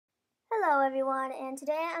Hello everyone, and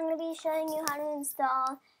today I'm going to be showing you how to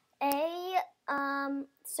install a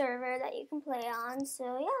server that you can play on.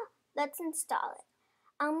 So yeah, let's install it.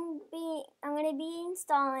 I'm going to be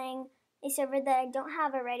installing a server that I don't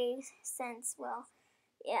have already since, well,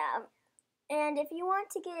 yeah. And if you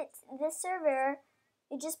want to get this server,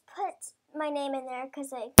 you just put my name in there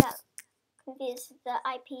because I got confused with the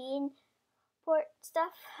IP and port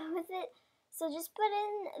stuff with it. So just put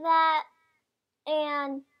in that,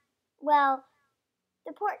 and well,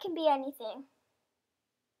 the port can be anything.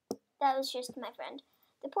 That was just my friend.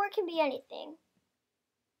 The port can be anything.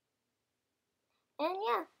 And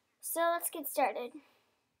yeah, so let's get started.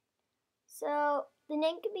 So the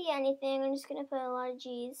name could be anything. I'm just going to put a lot of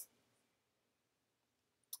G's.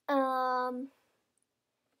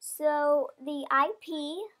 So the IP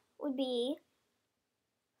would be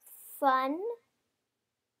Fun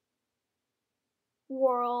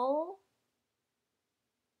World.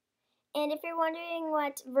 And if you're wondering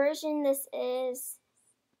what version this is,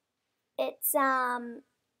 it's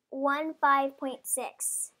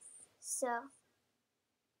 1.5.6. So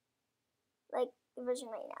like the version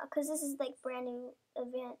right now, because this is like brand new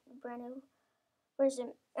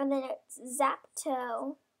version. And then it's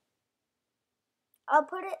Zapto. I'll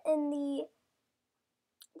put it in the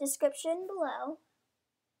description below.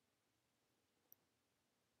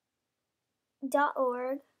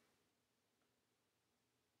 .org.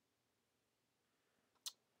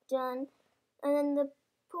 Done. And then the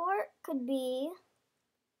port could be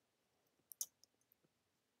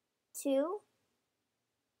 2.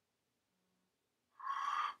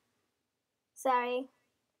 Sorry.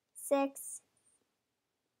 6.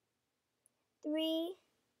 3.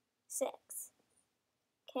 6.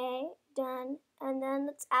 Okay, done. And then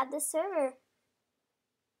let's add the server.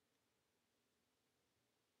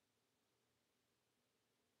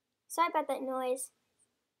 Sorry about that noise.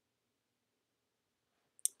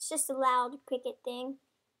 It's just a loud cricket thing.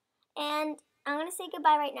 And I'm going to say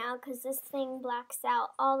goodbye right now because this thing blacks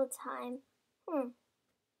out all the time.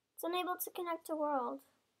 It's unable to connect to world.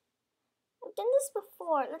 I've done this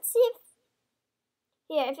before. Let's see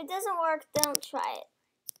if it doesn't work, don't try it.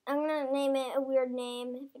 I'm going to name it a weird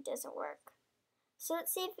name if it doesn't work. So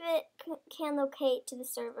let's see if it can locate to the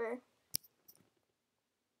server.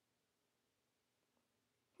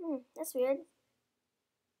 That's weird.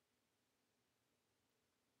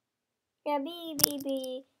 Yeah, B.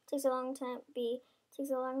 Takes a long time. B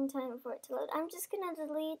takes a long time for it to load. I'm just going to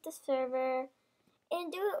delete the server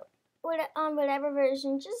and do it on whatever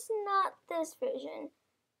version, just not this version.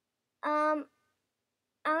 I'm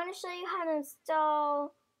going to show you how to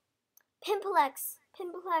install Pimplex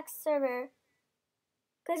server,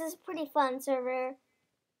 because it's a pretty fun server.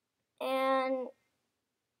 And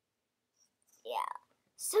yeah,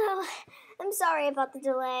 so I'm sorry about the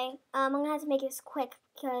delay. I'm going to have to make this quick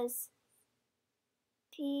because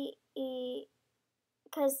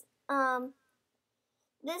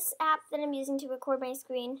this app that I'm using to record my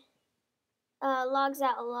screen logs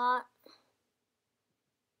out a lot.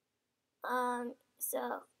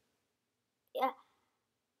 So yeah,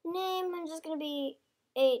 name, I'm just gonna be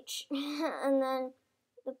H, and then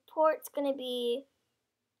the port's gonna be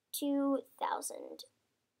 2000.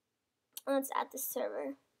 Let's add the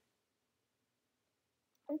server.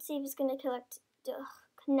 Let's see if it's gonna connect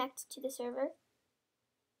to the server.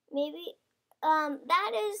 Maybe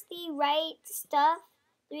that is the right stuff.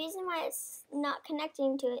 The reason why it's not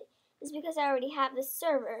connecting to it is because I already have the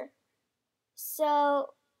server.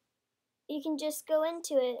 So you can just go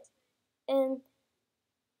into it and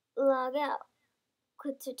log out.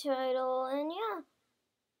 Click the title, and yeah.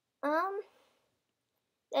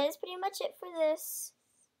 That is pretty much it for this.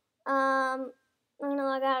 I'm gonna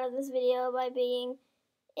log out of this video by being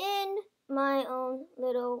in my own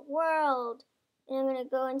little world. And I'm gonna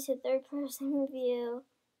go into third-person view.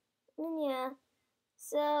 And yeah.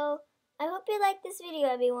 So I hope you like this video,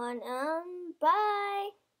 everyone.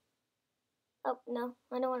 Bye. Oh no,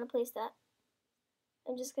 I don't want to place that.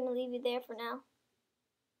 I'm just gonna leave you there for now.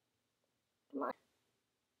 Come on.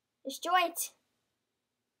 Destroy it.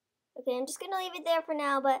 Okay, I'm just gonna leave it there for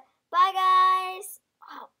now, but bye guys!